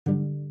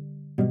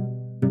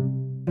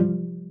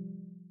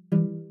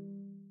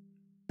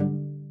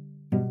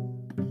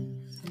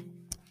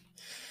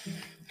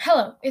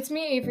Hello, it's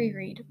me, Avery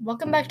Reed.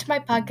 Welcome back to my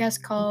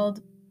podcast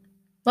called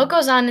What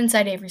Goes On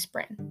Inside Avery's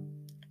Brain.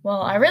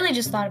 Well, I really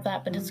just thought of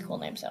that, but it's a cool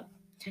name, so.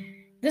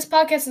 This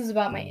podcast is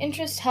about my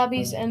interests,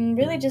 hobbies, and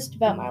really just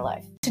about my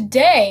life.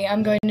 Today,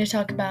 I'm going to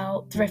talk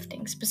about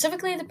thrifting,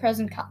 specifically the pros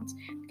and cons,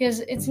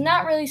 because it's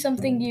not really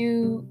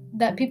something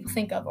that people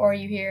think of or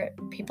you hear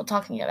people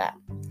talking about.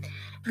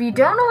 If you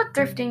don't know what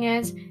thrifting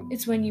is,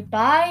 it's when you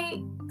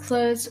buy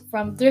clothes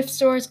from thrift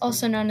stores,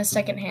 also known as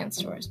secondhand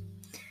stores.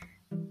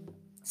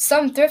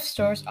 Some thrift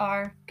stores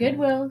are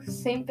Goodwill,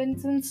 St.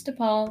 Vincent's de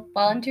Paul,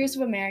 Volunteers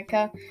of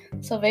America,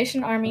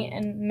 Salvation Army,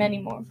 and many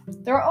more.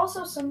 There are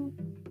also some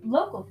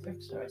local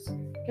thrift stores.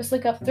 Just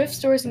look up thrift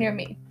stores near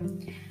me.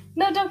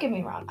 No, don't get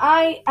me wrong.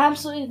 I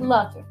absolutely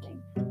love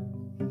thrifting.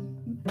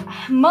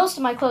 Most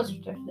of my clothes are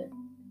thrifted.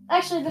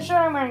 Actually, the shirt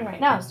I'm wearing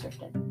right now is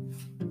thrifted.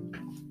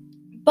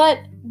 But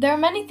there are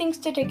many things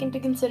to take into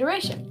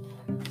consideration.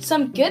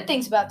 Some good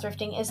things about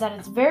thrifting is that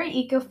it's very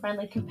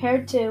eco-friendly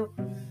compared to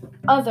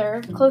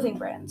other clothing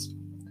brands,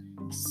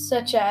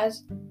 such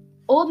as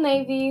Old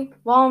Navy,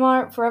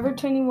 Walmart, Forever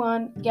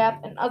 21,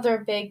 Gap, and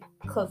other big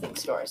clothing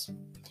stores.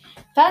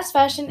 Fast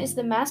fashion is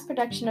the mass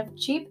production of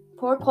cheap,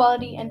 poor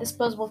quality, and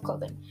disposable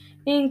clothing,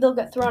 meaning they'll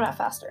get thrown out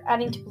faster,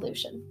 adding to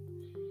pollution.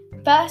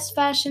 Fast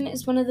fashion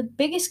is one of the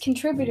biggest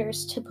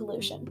contributors to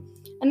pollution.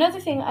 Another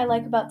thing I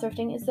like about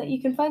thrifting is that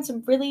you can find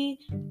some really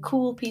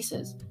cool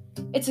pieces.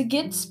 It's a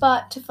good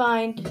spot to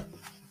find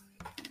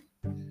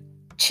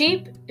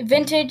cheap,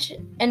 vintage,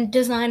 and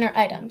designer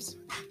items.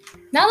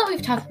 Now that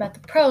we've talked about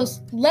the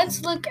pros,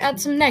 let's look at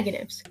some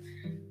negatives.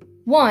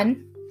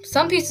 1.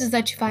 Some pieces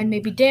that you find may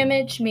be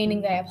damaged,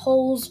 meaning they have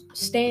holes,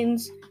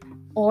 stains,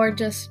 or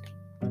just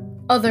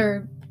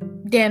other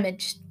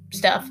damaged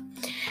stuff,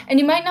 and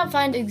you might not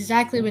find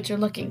exactly what you're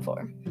looking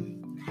for.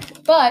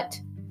 But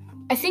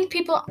I think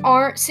people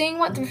aren't seeing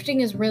what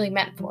thrifting is really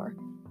meant for,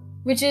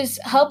 which is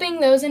helping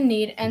those in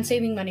need and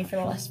saving money for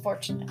the less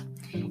fortunate.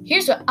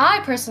 Here's what I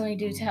personally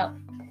do to help.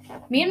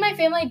 Me and my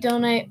family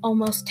donate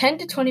almost 10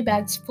 to 20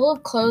 bags full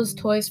of clothes,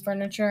 toys,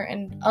 furniture,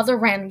 and other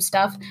random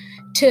stuff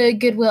to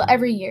Goodwill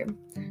every year.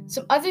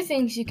 Some other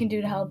things you can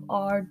do to help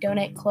are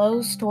donate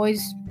clothes,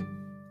 toys,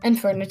 and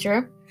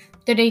furniture,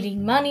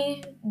 donating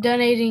money,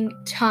 donating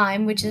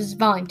time, which is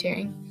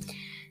volunteering,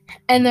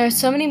 and there are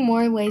so many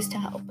more ways to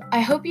help.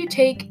 I hope you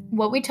take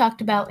what we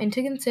talked about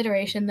into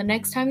consideration the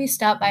next time you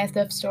stop by a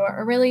thrift store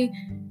or really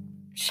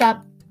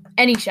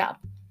any shop.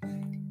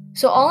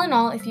 So all in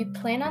all, if you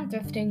plan on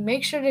thrifting,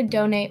 make sure to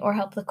donate or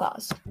help the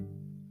cause.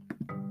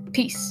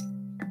 Peace.